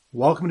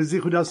Welcome to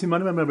Zichud Daf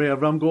Simanim. I'm Rabbi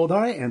Avram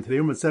Goldhar, and today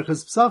we're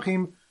Maseches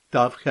Pesachim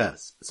Daf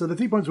Ches. So the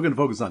 3 points we're going to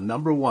focus on.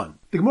 Number 1,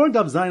 the Gemara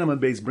Daf Zayin Amud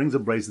Beis brings a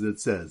brayso that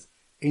says,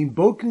 "Ein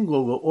bokin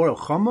lo or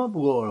chama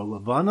lo or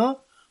levana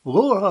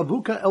lo or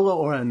avuka ella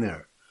or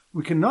aner."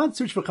 We cannot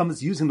search for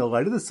chametz using the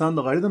light of the sun,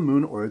 the light of the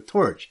moon, or a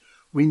torch.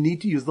 We need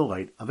to use the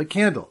light of a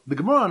candle. The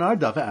Gemara on our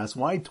Daf asks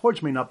why a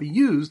torch may not be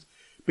used,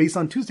 based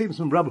on 2 statements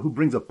from Rabbah, who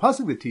brings a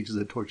pasuk that teaches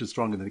a torch is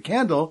stronger than a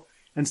candle,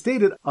 and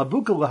stated,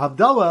 Avuka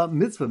lahavdala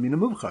mitzvah mina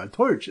muvcha. A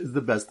torch is the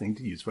best thing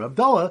to use for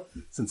Havdalah,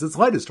 since its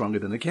light is stronger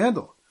than a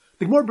candle.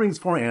 The Gemara brings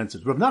 4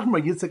 answers. Rav Nachman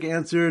Bar Yitzchak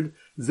answered,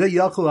 Ze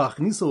yachol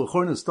hachnisa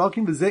l'chorn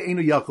stocking, v'ze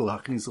einu yachol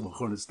hachnisa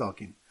l'chorn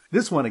stocking.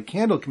 This one, a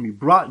candle can be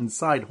brought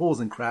inside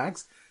holes and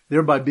cracks,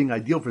 thereby being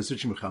ideal for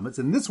searching for chametz.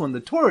 And this one, the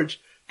torch,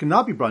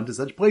 cannot be brought into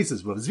such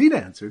places. Rav Zvida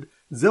answered,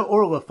 Ze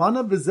or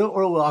lefana v'ze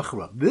or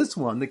la'achra. This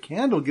one, the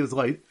candle gives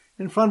light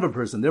in front of a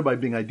person, thereby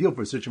being ideal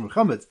for searching for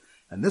chametz.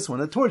 And this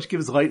one, a torch,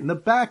 gives light in the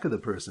back of the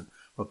person.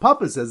 But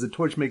Papa says the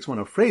torch makes one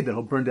afraid that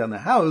he'll burn down the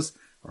house.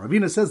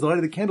 Ravina says the light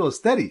of the candle is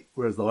steady,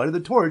 whereas the light of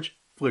the torch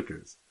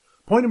flickers.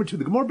 Point number 2,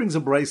 the Gemara brings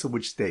a brayso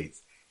which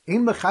states,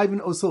 Ein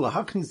mechayvin oso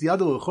lahachnis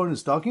yado l'chorn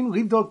stocking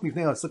livdok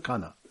mifnei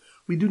hasakana.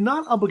 We do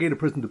not obligate a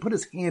person to put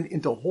his hand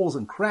into holes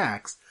and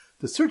cracks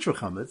to search for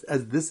chametz,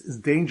 as this is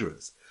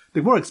dangerous.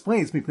 The Gemara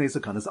explains mifnei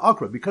sakana's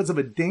akra, because of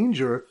a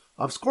danger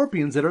of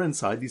scorpions that are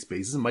inside these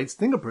spaces and might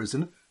sting a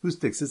person who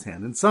sticks his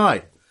hand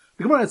inside.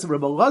 The Gemara asks,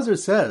 Rabbi Lazar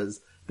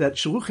says that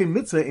shaluchei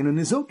mitzvah in a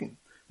nizokin.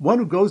 One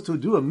who goes to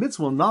do a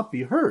mitzvah will not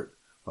be hurt.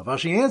 Rav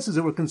Ashi answers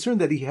that we're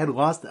concerned that he had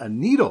lost a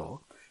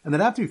needle, and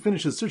that after he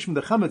finishes searching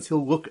the chametz,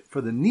 he'll look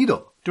for the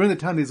needle. During the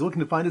time he's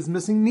looking to find his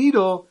missing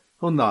needle,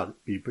 he'll not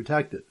be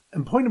protected.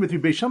 And point number 3,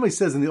 Beis Shammai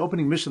says in the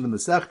opening Mishnah of the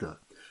Masechta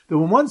that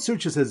when one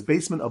searches his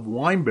basement of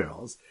wine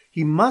barrels,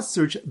 he must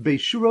search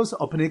beishuros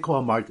al panei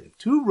kol hamartev,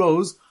 2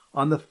 rows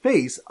on the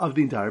face of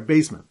the entire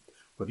basement.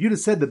 Rav Yehuda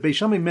said that Beis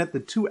Shammai meant the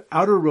 2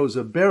 outer rows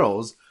of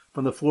barrels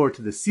from the floor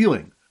to the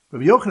ceiling.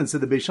 Rav Yochanan said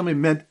that Beis Shammai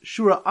meant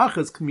shura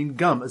achas kamin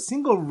gam, a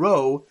single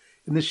row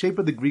in the shape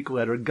of the Greek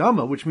letter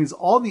gamma, which means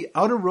all the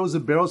outer rows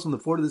of barrels from the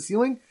floor to the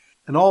ceiling,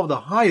 and all of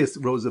the highest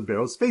rows of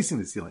barrels facing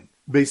the ceiling.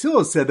 Beis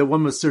Hillel said that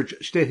one must search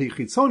shtehi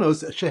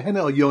chitzonos shehen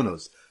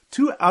elyonos,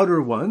 2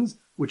 outer ones,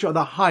 which are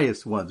the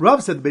highest ones.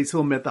 Rav said that Beis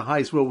Hillel meant the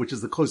highest row, which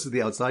is the closest to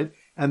the outside,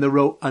 and the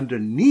row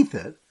underneath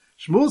it.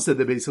 Shmuel said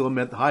that Beis Hillel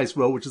meant the highest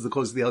row, which is the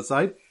closest to the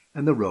outside,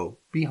 and the row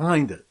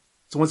behind it.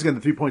 So once again, the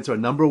 3 points are: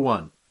 number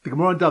 1, the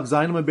Gemara on Daf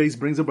Zayin Amud Beis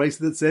brings a brayso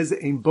that says,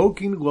 Ein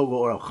bokin lo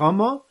or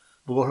chama,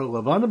 v'lo or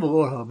levana, v'lo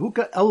or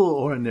havuka, elo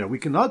or aner. We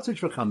cannot search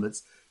for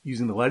chametz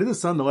using the light of the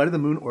sun, the light of the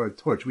moon, or a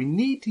torch. We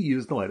need to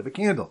use the light of a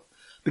candle.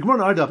 The Gemara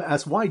on our Daf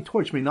asks why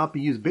torch may not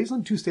be used, based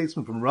on 2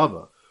 statements from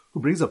Rava,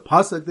 who brings a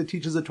pasuk that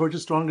teaches a torch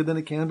is stronger than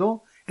a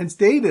candle, and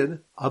stated,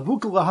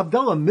 Avuka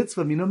lahavdala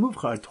mitzvah mina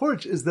muvcha. A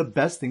torch is the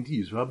best thing to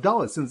use for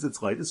Havdalah, since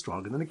its light is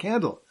stronger than a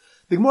candle.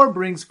 The Gemara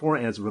brings 4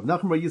 answers. Rav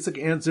Nachman Bar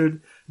Yitzchak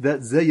answered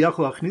that Ze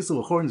yachol hachnisa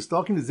l'chorn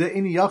stocking, Ze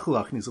eini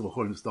yachol hachnisa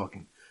l'chorn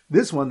stocking.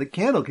 This one, the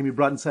candle, can be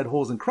brought inside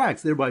holes and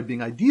cracks, thereby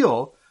being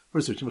ideal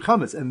for searching for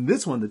chametz. And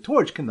this one, the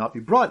torch, cannot be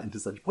brought into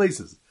such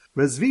places.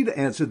 Rav Zvida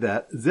answered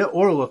that Ze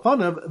or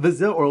lefanav,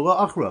 v'ze or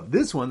la'achrav.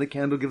 This one, the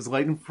candle, gives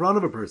light in front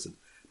of a person,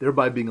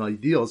 thereby being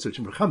ideal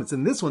searching for chametz.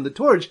 And this one, the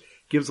torch,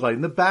 gives light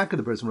in the back of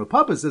the person. Rav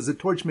Papa says the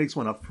torch makes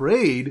one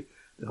afraid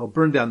that he'll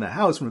burn down the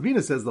house. And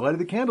Ravina says the light of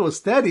the candle is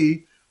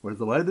steady, whereas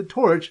the light of the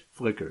torch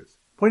flickers.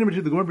 Point number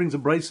 2, the Gemara brings a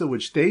brayso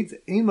which states,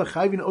 Ein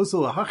mechayvin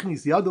oso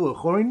lahachnis yado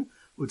l'chorn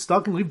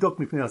u'tztakin livdok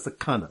mifnei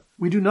hasakana.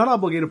 We do not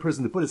obligate a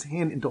person to put his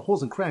hand into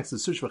holes and cracks to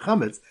search for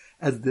chametz,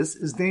 as this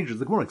is dangerous.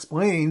 The Gemara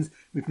explains,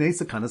 mifnei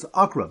sakana's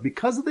akra,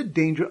 because of the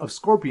danger of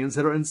scorpions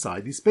that are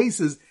inside these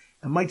spaces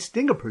and might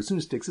sting a person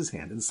who sticks his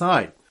hand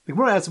inside. The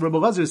Gemara asks, Rabbi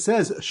Lazar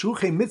says,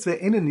 Shulchei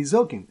mitzvah ein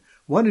nizokin.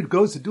 One who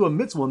goes to do a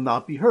mitzvah will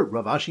not be hurt.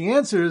 Rav Ashi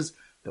answers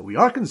that we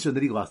are concerned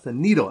that he lost a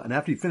needle, and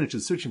after he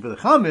finishes searching for the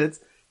chametz,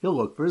 he'll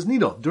look for his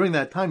needle. During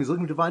that time, he's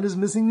looking to find his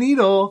missing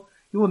needle.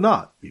 He will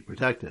not be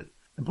protected.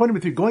 And point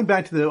number 3, going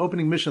back to the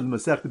opening Mishnah of the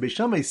Masechta, Beis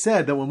Shammai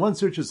said that when one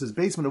searches his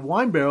basement of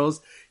wine barrels,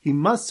 he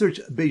must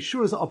search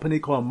beishuras al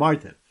panei kol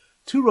hamartev,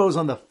 2 rows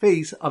on the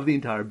face of the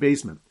entire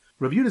basement.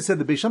 Rav Yehuda said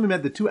that Beis Shammai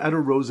meant the 2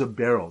 outer rows of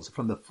barrels,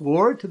 from the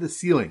floor to the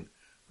ceiling.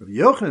 Rav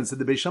Yochanan said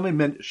that Beis Shammai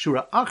meant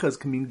shura achas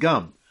kamin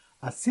gam,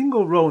 a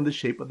single row in the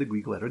shape of the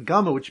Greek letter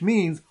gamma, which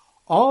means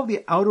all of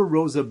the outer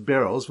rows of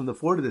barrels from the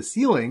floor to the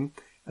ceiling,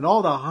 and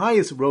all the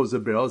highest rows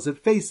of barrels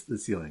that face the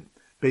ceiling.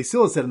 Beis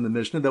Hillel said in the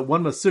Mishnah that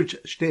one must search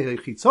shtehi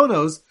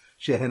chitzonos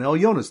shehen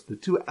elyonos, the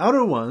 2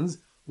 outer ones,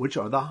 which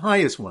are the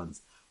highest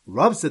ones.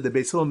 Rav said that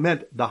Beis Hillel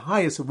meant the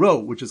highest row,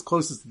 which is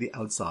closest to the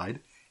outside,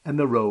 and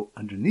the row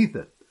underneath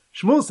it.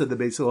 Shmuel said that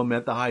Beis Hillel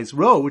meant the highest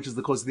row, which is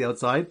the closest to the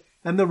outside,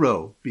 and the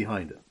row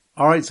behind it.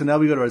 Alright, so now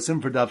we go to our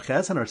sim for Daf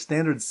Ches, and our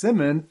standard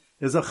simon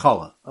is a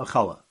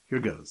challah. Here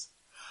goes.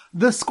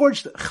 The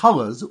scorched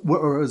challahs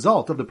were a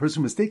result of the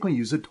person who mistakenly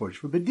used a torch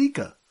for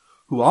bedika,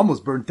 who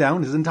almost burnt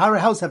down his entire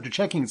house after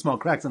checking small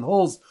cracks and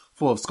holes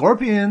full of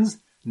scorpions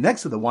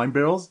next to the wine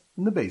barrels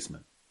in the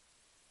basement.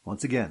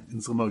 Once again,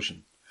 in slow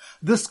motion.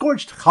 The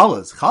scorched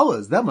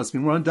challahs, that must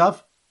mean we're on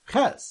Daf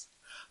Ches.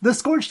 The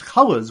scorched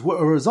challahs were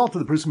a result of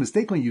the person who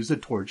mistakenly used a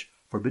torch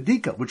for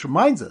bedika, which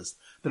reminds us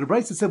that a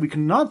brisa said we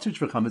cannot search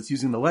for chametz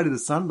using the light of the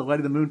sun, the light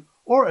of the moon,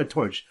 or a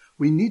torch.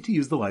 We need to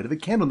use the light of a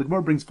candle. The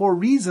Gemara brings 4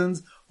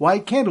 reasons why a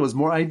candle is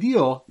more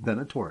ideal than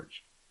a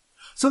torch.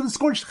 So the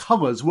scorched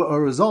challahs were a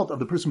result of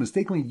the person who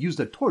mistakenly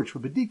used a torch for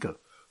bedika,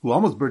 who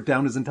almost burnt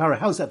down his entire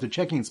house after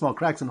checking in small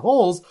cracks and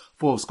holes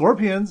full of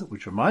scorpions,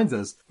 which reminds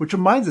us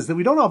that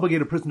we don't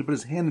obligate a person to put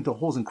his hand into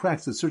holes and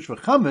cracks to search for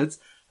chametz,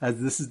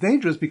 as this is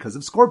dangerous because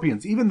of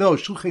scorpions. Even though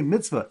shulchay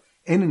mitzvah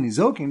and in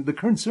nizokin, the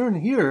concern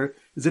here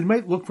is that he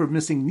might look for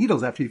missing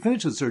needles after he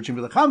finishes searching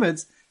for the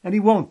chametz, and he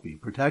won't be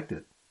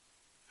protected.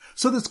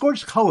 So the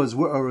scorched challahs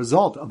were a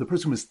result of the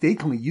person who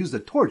mistakenly used a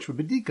torch for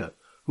bedika,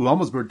 who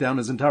almost burnt down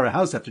his entire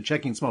house after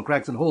checking small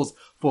cracks and holes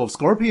full of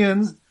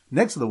scorpions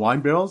next to the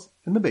wine barrels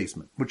in the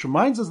basement, which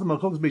reminds us of the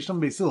Malchokas Beis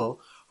Shammai Beis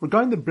Hillel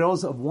regarding the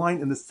barrels of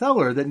wine in the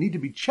cellar that need to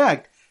be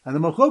checked, and the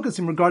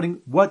Malchokasim regarding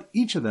what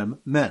each of them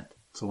meant.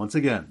 So once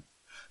again,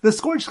 the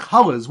scorched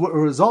challahs were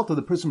a result of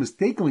the person who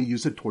mistakenly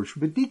used a torch for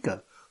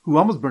bedika, who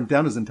almost burnt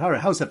down his entire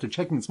house after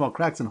checking small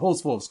cracks and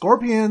holes full of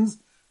scorpions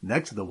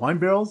next to the wine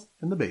barrels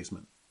in the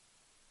basement.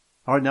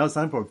 All right, now it's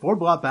time for 4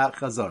 blot back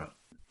chazara.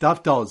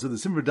 Daf Daled. So the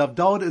simmer Daf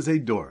Daled is a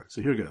door.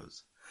 So here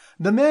goes.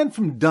 The man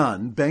from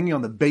Dun banging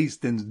on the Beis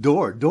Din's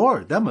door.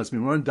 That must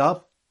mean we're on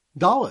Daf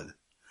Daled.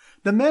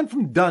 The man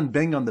from Dun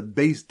banging on the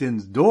Beis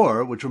Din's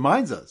door, which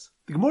reminds us,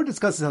 the Gemara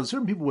discusses how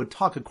certain people would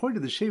talk according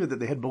to the sheva that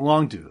they had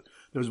belonged to.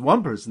 There was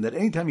one person that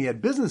anytime he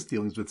had business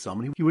dealings with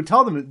someone, he would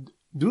tell them,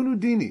 Dunu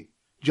Dini,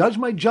 judge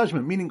my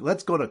judgment, meaning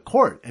let's go to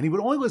court. And he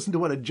would only listen to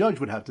what a judge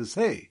would have to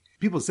say.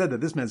 People said that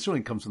this man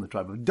certainly comes from the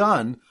tribe of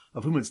Dan,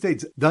 of whom it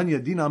states, Dan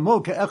Yadina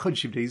Mo Ke'echad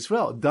Shivtei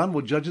Yisrael. Dan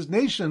will judge his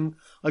nation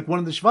like one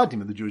of the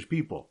Shvatim of the Jewish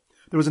people.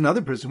 There was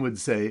another person who would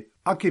say,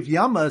 Akif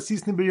Yama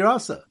Sisnim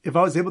B'Yarasa. If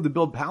I was able to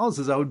build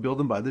palaces, I would build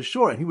them by the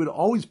shore. And he would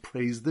always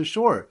praise the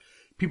shore.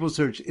 People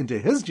searched into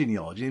his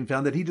genealogy and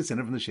found that he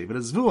descended from the Shevet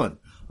of Zvulun,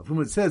 of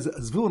whom it says,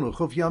 Zvulun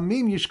Uchof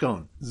Yamim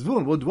Yishkon.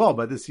 Zvulun will dwell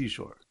by the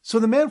seashore. So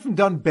the man from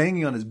Dan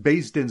banging on his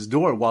Beis Din's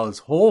door while his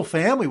whole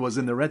family was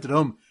in their rented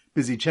home,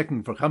 busy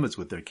checking for chametz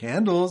with their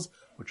candles,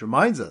 which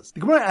reminds us, the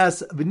Gemara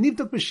asks,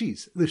 V'nivdok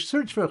b'shis, the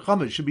search for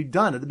chametz should be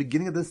done at the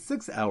beginning of the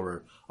 6th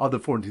hour of the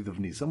 14th of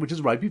Nisan, which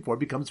is right before it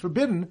becomes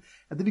forbidden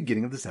at the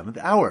beginning of the 7th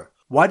hour.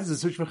 Why does the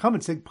search for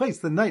chametz take place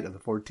the night of the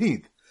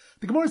 14th?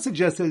 The Gemara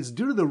suggests that it's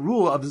due to the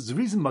rule of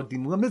Zrizim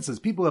Magdim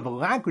LaMitzvahs. People have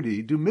alacrity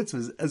to do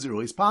mitzvahs as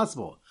early as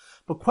possible.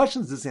 But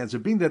questions this answer,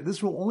 being that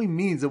this rule only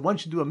means that one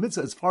should do a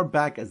mitzvah as far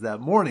back as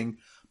that morning,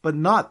 but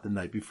not the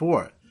night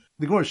before.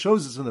 The Gemara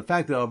shows us from the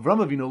fact that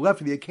Avram Avinu left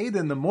for the Akedah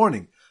in the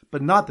morning,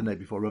 but not the night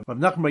before. Rav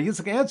Nachman Bar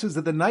Yitzchak answers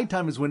that the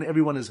nighttime is when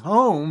everyone is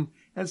home,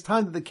 and it's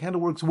time that the candle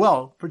works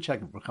well for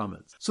checking for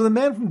chametz. So the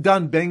man from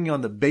Dan banging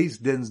on the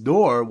Beis Din's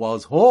door while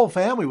his whole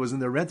family was in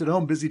their rented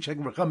home busy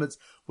checking for chametz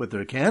with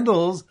their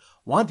candles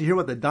wanted to hear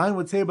what the Dayan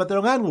would say about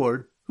their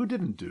landlord, who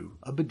didn't do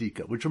a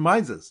bedika, which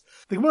reminds us.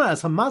 The Gemara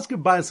asks,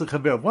 Hamaskir bayis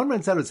lechaver, if one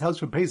rents out his house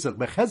for Pesach,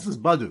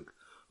 bechesed baduk,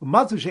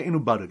 umatzu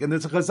she'enu baduk, and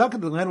there's a chazaka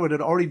that the landlord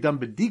had already done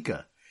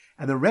bedika,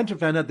 and the renter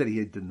found out that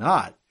he did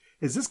not,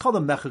 is this called a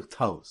mechuk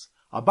taos?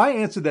 Abai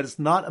answered that it's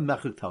not a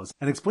mechuk taos,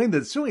 and explained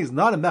that it certainly is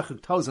not a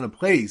mechuk taos in a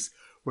place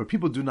where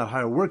people do not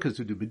hire workers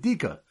to do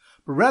bedika,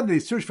 but rather they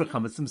search for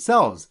chametz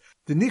themselves.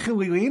 For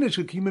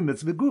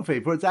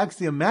it's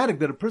axiomatic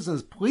that a person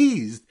is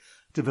pleased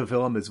to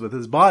fulfill a mitzvah with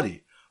his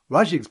body.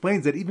 Rashi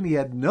explains that even if he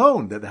had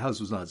known that the house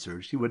was not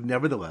searched, he would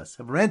nevertheless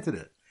have rented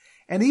it.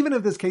 And even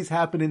if this case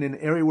happened in an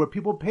area where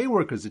people pay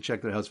workers to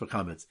check their house for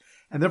chametz,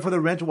 and therefore the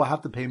renter will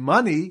have to pay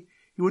money,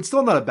 he would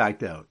still not have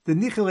backed out. For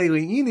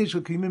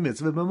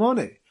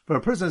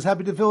a person is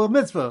happy to fill a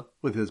mitzvah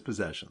with his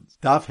possessions.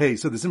 Daf Hey.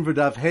 So the sim for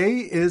Daf Hey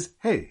is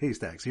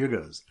haystacks. Here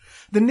goes.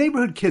 The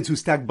neighborhood kids who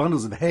stack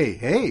bundles of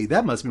hay,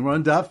 that must mean we're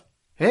on Daf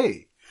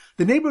Hey.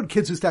 The neighborhood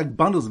kids who stack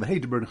bundles of hay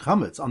to burn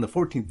chametz on the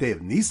 14th day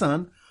of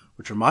Nisan,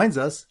 which reminds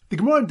us, the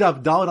Gemara in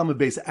Daf Daled Amud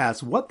Beis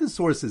asks what the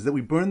source is that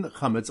we burn the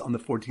chametz on the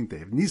 14th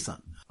day of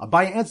Nisan.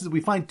 Abai answers that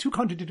we find 2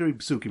 contradictory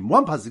psukim.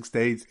 One pasuk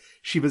states,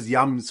 Shivas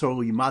Yamim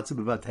Sorol Yimatzu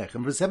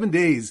B'Vatechem, for 7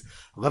 days,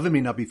 leaven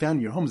may not be found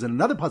in your homes. And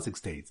another pasuk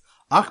states,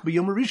 Ach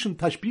b'yom rishon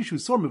tashbishu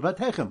sor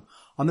mevatechem.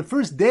 On the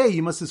first day,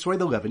 you must destroy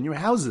the leaven in your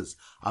houses.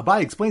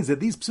 Abai explains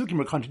that these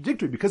psukim are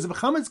contradictory because if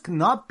chametz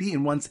cannot be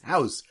in one's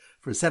house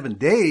for 7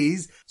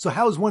 days, so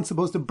how is one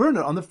supposed to burn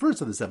it on the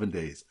first of the 7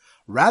 days?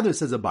 Rather,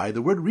 says Abai,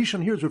 the word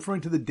rishon here is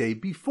referring to the day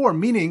before,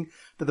 meaning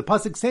that the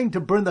pasuk saying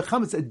to burn the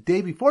chametz a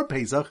day before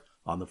Pesach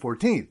on the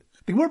 14th.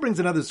 The Gemara brings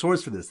another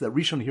source for this, that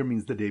Rishon here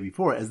means the day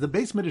before, as the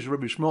Beis Midrash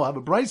Rabbi Shmuel have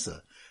a brisa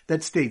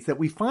that states that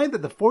we find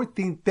that the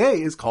 14th day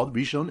is called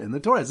Rishon in the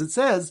Torah, as it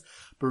says,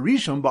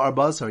 B'Rishon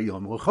ba'arba'asar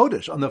yom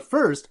l'chodesh, on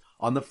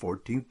the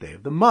 14th day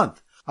of the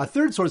month. A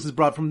third source is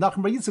brought from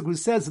Nachman Bar Yitzchak, who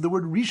says that the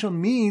word Rishon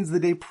means the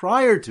day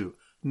prior to,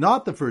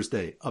 not the first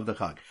day of the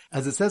Chag.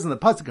 As it says in the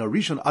pasuk,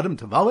 Rishon Adam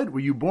Tavalid, were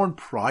you born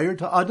prior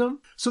to Adam?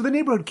 So the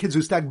neighborhood kids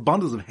who stacked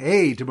bundles of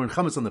hay to burn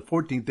chametz on the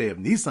 14th day of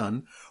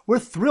Nisan were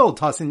thrilled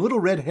tossing little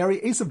red hairy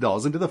Esav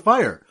dolls into the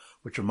fire.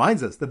 Which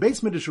reminds us, the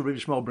base midrash of Rav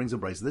Yishmael brings a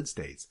brayso that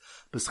states,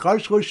 "B'schar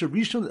shlosha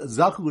rishon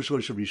zachu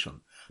l'shlosha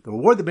rishon." The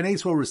reward the Bnei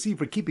Yisrael received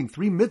for keeping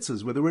 3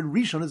 mitzvahs where the word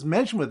rishon is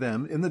mentioned with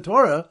them in the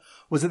Torah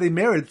was that they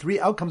merited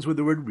 3 outcomes where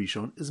the word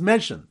rishon is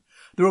mentioned.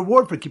 The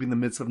reward for keeping the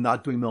mitzvah of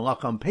not doing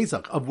melacha on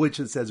Pesach, of which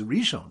it says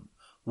rishon,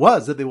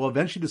 was that they will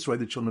eventually destroy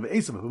the children of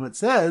Esav, of whom it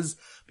says,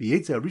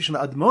 "V'yetzeh rishon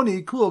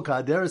admoni kulo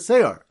ka'ader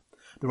seir."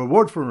 The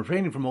reward for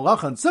refraining from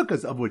Malacha and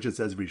Sukkot, of which it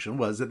says Rishon,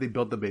 was that they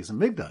built the base of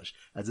Mikdash.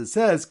 As it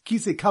says,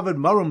 Kisei kavod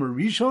marom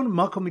Rishon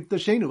makom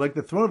mikdashenu, like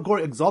the throne of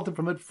glory exalted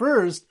from it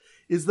first,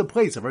 is the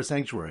place of our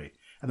sanctuary.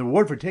 And the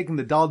reward for taking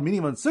the Daled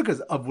Minim on Sukkot,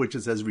 of which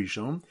it says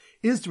Rishon,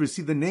 is to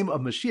receive the name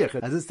of Mashiach,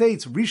 as it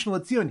states, Rishon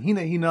LeTzion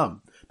Hina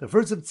Hinam, the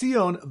first of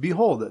Tzion,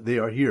 behold, they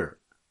are here.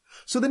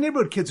 So the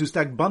neighborhood kids who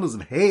stacked bundles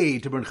of hay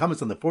to burn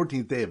chametz on the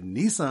 14th day of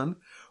Nisan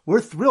were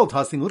thrilled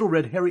tossing little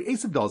red hairy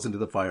Esav dolls into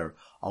the fire,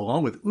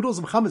 along with oodles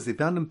of chametz they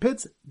found in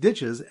pits,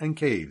 ditches, and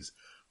caves.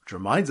 Which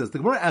reminds us, the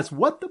Gemara asks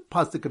what the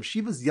pasuk of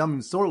Shivas Yamim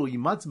Sorlu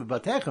Yimatz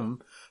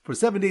Bevatechem, for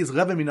 7 days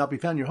leaven may not be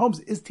found in your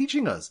homes, is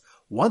teaching us.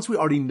 Once we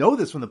already know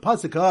this from the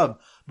pasuk of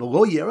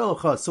V'lo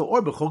Yerelcha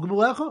So'or B'chol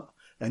Gvulecha,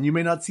 and you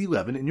may not see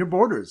leaven in your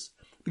borders.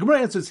 The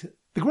Gemara answers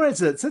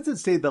that since it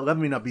stated that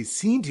leaven may not be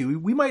seen to,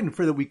 we might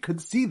infer that we could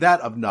see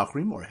that of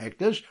Nachrim or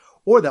Hekdesh,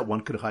 or that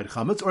one could hide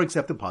chametz or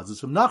accept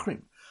deposits from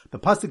Nachrim. The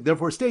pasuk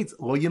therefore states,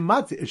 Lo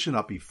Yimatz, it should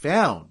not be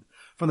found.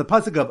 From the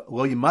pasuk of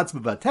Lo Yimatz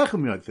B'vatechem,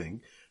 you might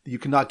think that you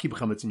cannot keep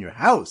chametz in your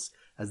house,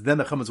 as then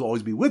the chametz will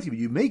always be with you.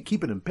 You may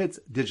keep it in pits,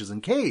 ditches,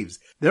 and caves.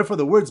 Therefore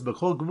the words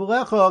B'chol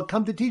Gvulecha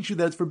come to teach you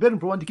that it's forbidden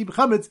for one to keep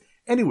chametz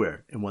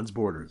anywhere in one's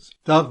borders.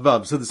 Dav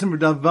Vav. So the symbol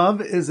Dav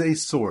Vav is a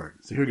sword.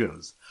 So here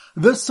goes.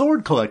 The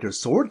sword collector,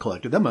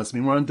 that must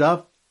mean we're on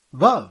Dav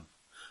Vav.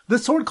 The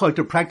sword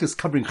collector practiced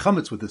covering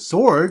chametz with his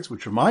swords,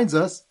 which reminds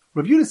us,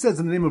 Rav Yehuda says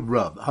in the name of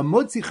Rav,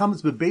 Hamotzi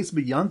chametz bebeis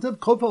beyantav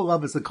kofa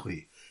olav es a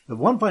kli. If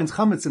one finds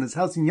chametz in his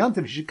house in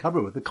Yantav, he should cover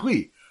it with a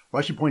kli.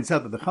 Rashi points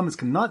out that the chametz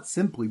cannot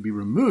simply be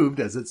removed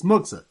as it's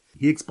muktzah.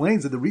 He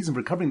explains that the reason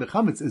for covering the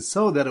chametz is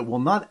so that it will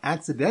not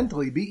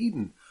accidentally be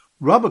eaten.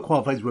 Rabbah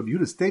qualifies Rav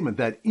Yehuda's statement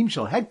that im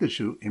shel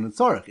hekdeshu in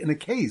tzarich. In a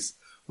case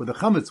where the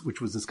chametz which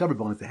was discovered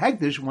belongs to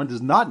hekdesh, one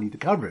does not need to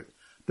cover it.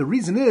 The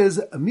reason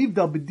is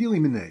amivdal b'dili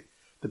minei.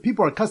 The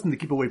people are accustomed to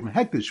keep away from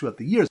hekdesh throughout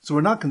the year, so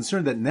we're not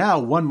concerned that now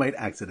one might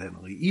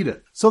accidentally eat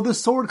it. So the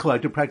sword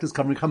collector practiced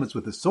covering chametz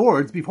with his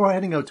swords before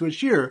heading out to a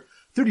shear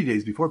 30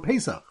 days before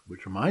Pesach,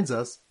 which reminds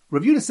us,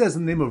 Rav Yehuda says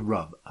in the name of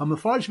Rab,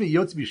 Hamafarsh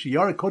ve'yotz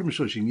b'shiyara kodem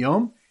shoshim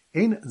yom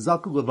ein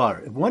zaku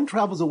levar. If one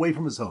travels away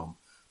from his home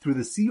through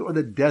the sea or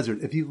the desert,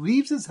 if he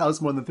leaves his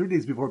house more than 30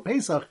 days before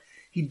Pesach,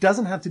 he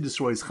doesn't have to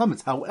destroy his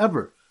chametz.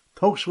 However,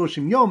 Toch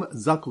Shloshim Yom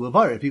Zaku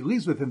Levar. If he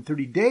leaves within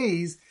 30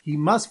 days, he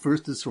must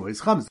first destroy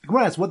his chametz. The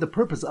Gemara asks what the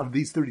purpose of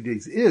these 30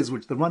 days is,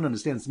 which the Ran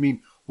understands to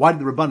mean, why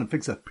did the Rabbanan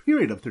fix a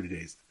period of 30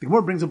 days? The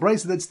Gemara brings a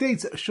brayso that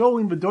states,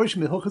 Sholim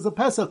v'dorshim hilchas of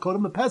Pesach,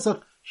 kodem of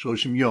Pesach,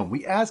 Shloshim Yom.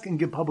 We ask and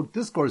give public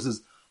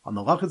discourses on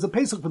the halachas of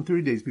Pesach from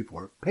 30 days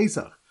before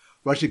Pesach.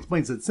 Rashi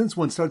explains that since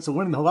one starts to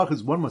learn the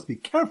halachas, one must be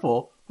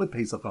careful with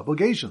Pesach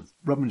obligations.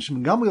 Rabban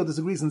Shimon Gamliel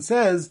disagrees and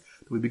says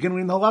that we begin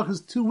learning the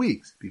halachas 2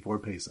 weeks before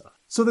Pesach.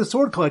 So the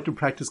sword collector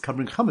practiced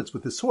covering chametz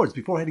with his swords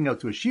before heading out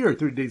to a shear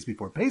 30 days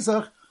before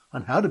Pesach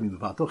on how to be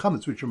mevatel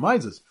chametz, which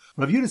reminds us,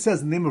 Rav Yehuda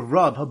says in the name of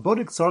Rav,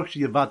 Habodik sarach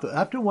sheyevatel,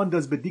 after one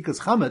does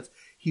bedikas chametz,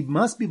 he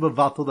must be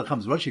mevatel the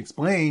chametz. Rashi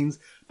explains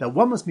that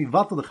one must be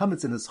mevatel the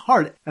chametz in his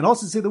heart, and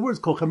also say the words,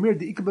 Kol chamir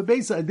de'ika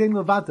bebeisa adein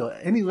mevatel,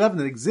 any leaven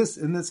that exists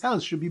in this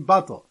house should be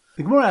batel.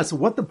 The Gemara asks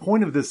what the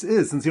point of this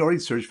is, since he already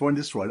searched for and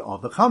destroyed all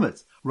the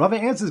chametz. Rava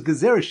answers,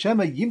 Gezer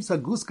shema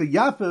yimsa guska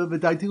yafe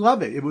v'daiti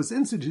lave. It was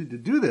instituted to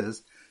do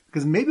this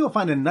because maybe he'll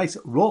find a nice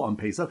roll on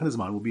Pesach and his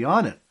mind will be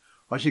on it.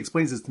 Rashi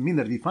explains this to mean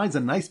that if he finds a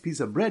nice piece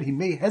of bread, he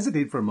may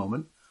hesitate for a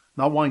moment,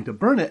 not wanting to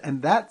burn it,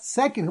 and that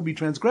second he'll be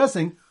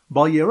transgressing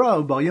bal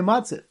yera bal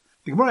yamatzit.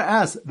 The Gemara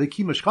asks,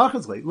 "V'ki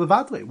mashchachas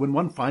levatle." When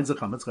one finds a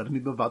chametz, got to be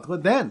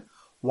levatle then.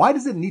 Why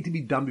does it need to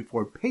be done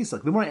before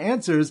Pesach? The Gemara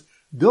answers,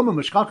 "Dilma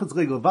mashchachas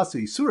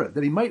levasu yisura,"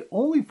 that he might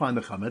only find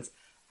the chametz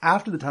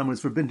after the time when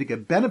it's forbidden to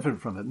get benefit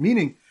from it,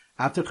 meaning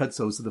after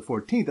Chatzos of the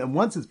 14th. And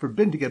once it's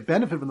forbidden to get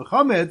benefit from the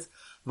chametz,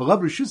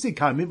 v'lav rishusei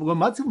kaimi v'lo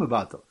matziv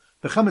mevatel.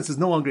 The chametz is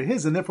no longer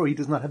his, and therefore he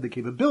does not have the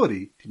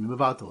capability to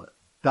mevatel it.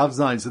 Dav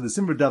Zayin. So the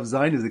symbol Dav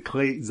Zayin is a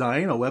clay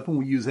Zayin, a weapon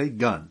we use a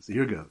gun. So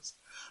here goes.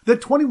 The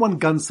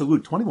 21-gun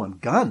salute. 21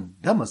 gun?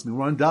 That must mean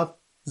we're on Dav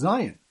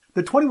Zayin.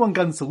 The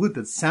 21-gun salute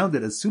that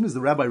sounded as soon as the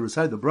rabbi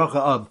recited the bracha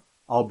of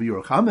Al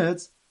Biur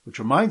Chametz, which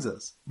reminds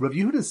us, Rav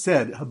Yehuda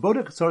said,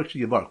 Habodek Sarach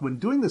Sheyavarch, when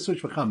doing the search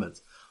for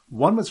chametz,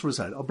 one must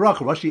recite a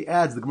bracha. Rashi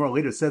adds, the Gemara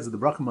later says that the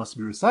bracha must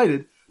be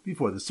recited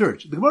before the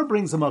search. The Gemara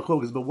brings some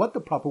machlokas about what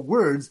the proper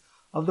words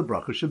of the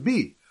bracha should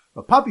be.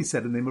 Rav Papi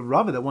said in the name of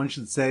Rava that one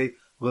should say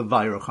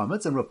Levayir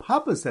Chametz, and Rav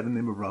Papa said in the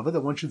name of Rava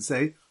that one should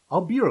say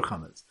Al Biur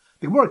Chametz.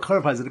 The Gemara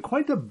clarifies that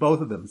according to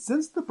both of them,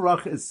 since the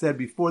bracha is said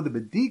before the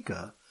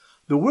bedika,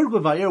 the word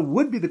Levayir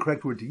would be the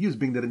correct word to use,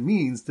 being that it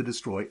means to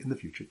destroy in the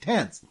future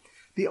tense.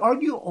 They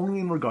argue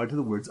only in regard to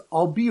the words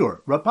al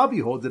biur. Rav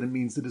Papi holds that it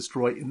means to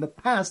destroy in the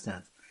past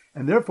tense.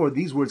 and therefore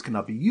these words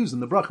cannot be used in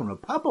the bracha. And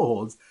Rav Papa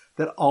holds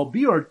that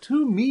albir are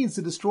two means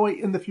to destroy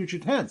in the future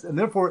tense, and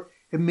therefore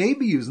it may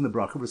be used in the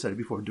bracha recited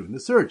before doing the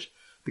search.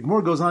 The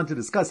Gemara goes on to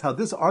discuss how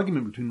this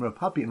argument between Rav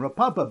Papi and Rav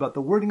Papa about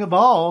the wording of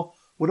all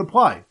would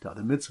apply to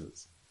other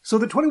mitzvahs. So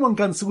the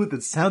 21-gun salute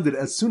that sounded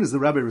as soon as the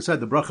rabbi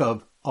recited the bracha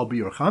of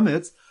albir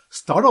chametz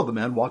startled the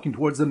man walking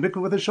towards the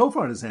mikveh with a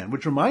shofar in his hand,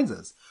 which reminds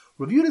us,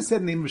 Rav Yehuda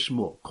said in the name of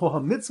Shmuel, Kol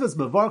ha-mitzvahs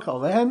mevarch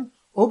alehen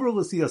over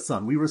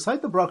l'siyasan. We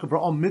recite the bracha for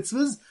all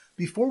mitzvahs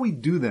before we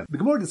do them. The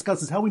Gemara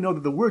discusses how we know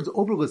that the words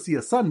over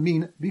l'siyasan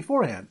mean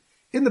beforehand.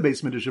 In the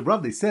Beis Midrash of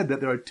Rav, they said that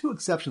there are two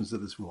exceptions to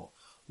this rule.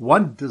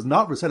 One does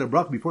not recite a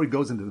bracha before he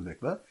goes into the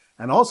mikveh,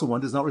 and also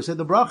one does not recite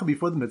the bracha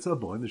before the mitzvah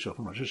of blowing the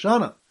shofar Rosh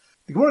Hashanah.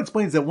 The Gemara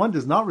explains that one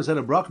does not recite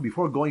a bracha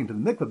before going into the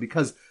mikveh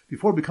because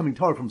before becoming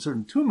tahor from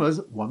certain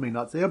tumas, one may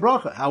not say a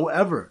bracha.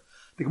 However,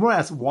 the Gemara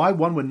asks why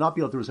one would not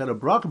be able to recite a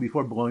bracha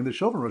before blowing the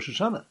shofar Rosh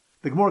Hashanah.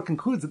 The Gemara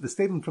concludes that the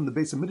statement from the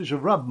Beis Midrash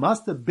of Rav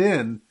must have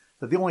been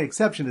that the only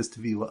exception is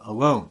tevilah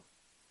alone.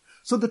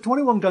 So the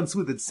 21-gun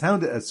salute that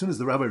sounded as soon as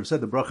the rabbi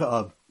said the bracha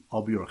of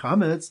albir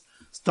chametz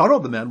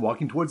startled the man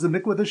walking towards the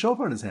mikveh with a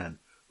shofar in his hand,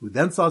 who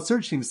then saw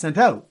search teams sent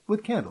out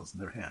with candles in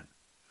their hand.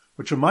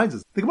 Which reminds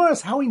us, the Gemara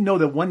asks how we know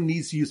that one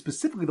needs to use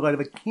specifically the light of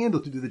a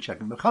candle to do the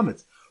checking of the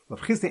chametz.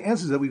 Rav Chisda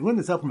answers that we learn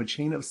this out from a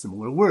chain of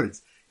similar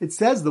words. It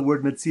says the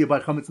word metzia by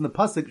chametz in the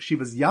pasuk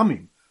shivas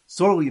yamim,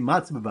 sorli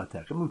matz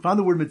bevatech. And we found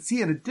the word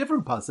metzia in a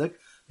different pasuk,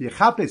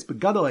 v'yachapes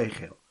begadol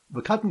eichel,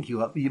 v'katan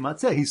kila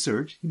v'yimatzeh. He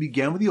searched, he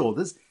began with the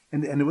oldest,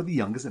 and ended with the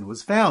youngest, and it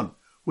was found,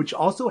 which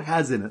also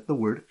has in it the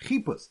word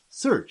chipus,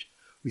 search.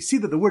 We see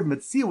that the word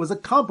metzia was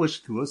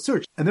accomplished through a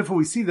search, and therefore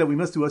we see that we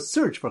must do a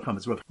search for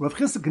chametz. Rav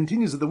Chisda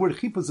continues that the word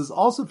chipus is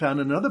also found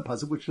in another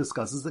pasuk which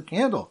discusses the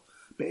candle.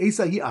 At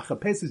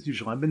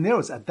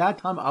that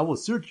time I will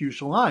search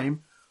Yerushalayim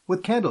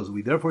with candles.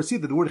 We therefore see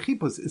that the word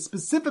chipus is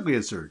specifically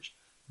a search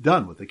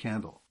done with a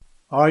candle.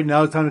 Alright,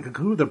 now it's time to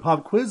conclude the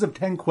pop quiz of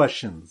 10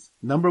 questions.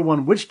 Number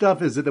 1, which stuff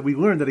is it that we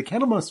learned that a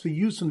candle must be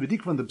used from the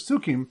V'dikra and the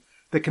Psukim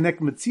that connect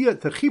metzia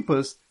to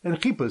chipus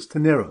and chipus to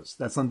neros?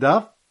 That's on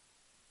daf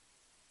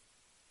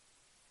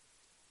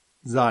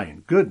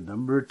Zion. Good.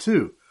 Number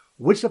 2.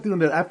 Which stuff do you learn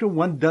that after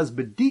one does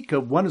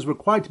bedika, one is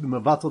required to be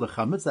mevatel the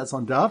chametz? That's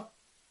on daf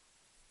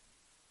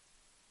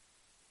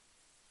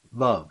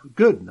Vav.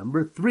 Good.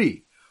 Number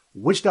 3.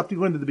 Which stuff do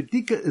you learn that the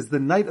bedika is the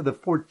night of the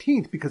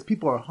 14th because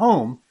people are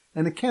home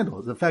and the candle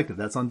is effective?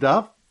 That's on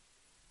daf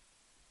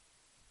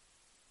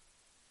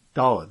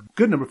Daled.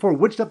 Good. Number 4.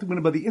 Which stuff do you learn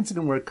about the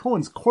incident where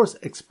Cohen's coarse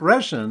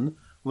expression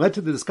led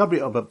to the discovery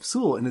of a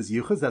psul in his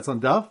yuchas? That's on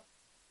daf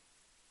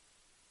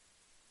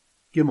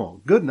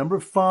Gimel. Good. Number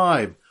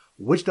 5.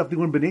 Which stuff do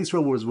you learn Bnei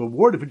Israel was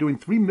rewarded for doing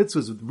 3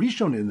 mitzvahs with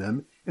Rishon in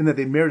them, in that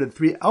they merited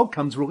 3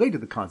 outcomes related to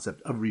the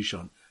concept of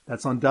Rishon?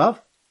 That's on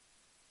daf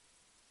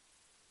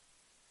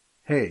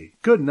Hey.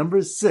 Good.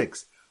 Number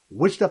 6.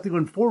 Which stuff do you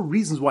learn 4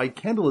 reasons why a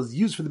candle is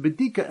used for the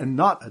bedika and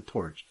not a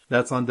torch?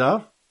 That's on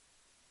daf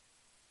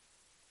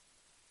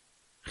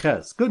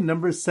Ches. Good.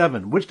 Number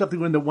 7. Which stuff do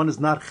you learn that one is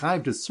not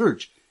chayv to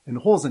search in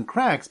holes and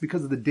cracks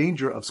because of the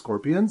danger of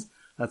scorpions?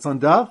 That's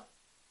on daf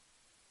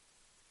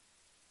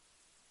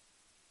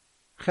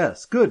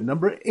Ches. Good.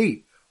 Number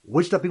 8.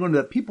 Which stuff do you learn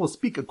that people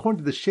speak according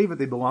to the shevet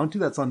they belong to?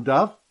 That's on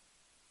daf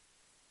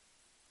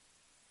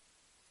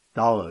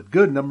Daled.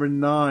 Good. Number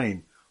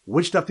 9.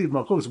 Which stuff do you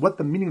learn what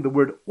the meaning of the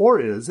word or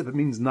is, if it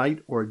means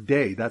night or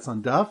day? That's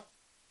on daf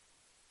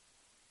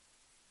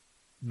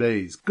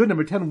Beis. Good.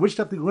 Number 10. Which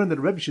stuff do you learn that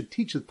a Rebbe should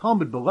teach the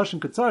Talmud b'lashon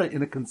katzara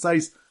in a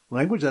concise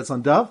language? That's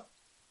on daf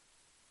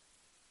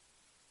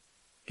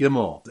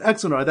Gimel.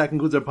 Excellent. All right, that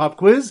concludes our pop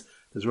quiz.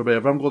 This is Rabbi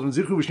Avram Goldman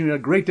Zichu wishing you a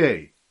great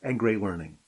day and great learning.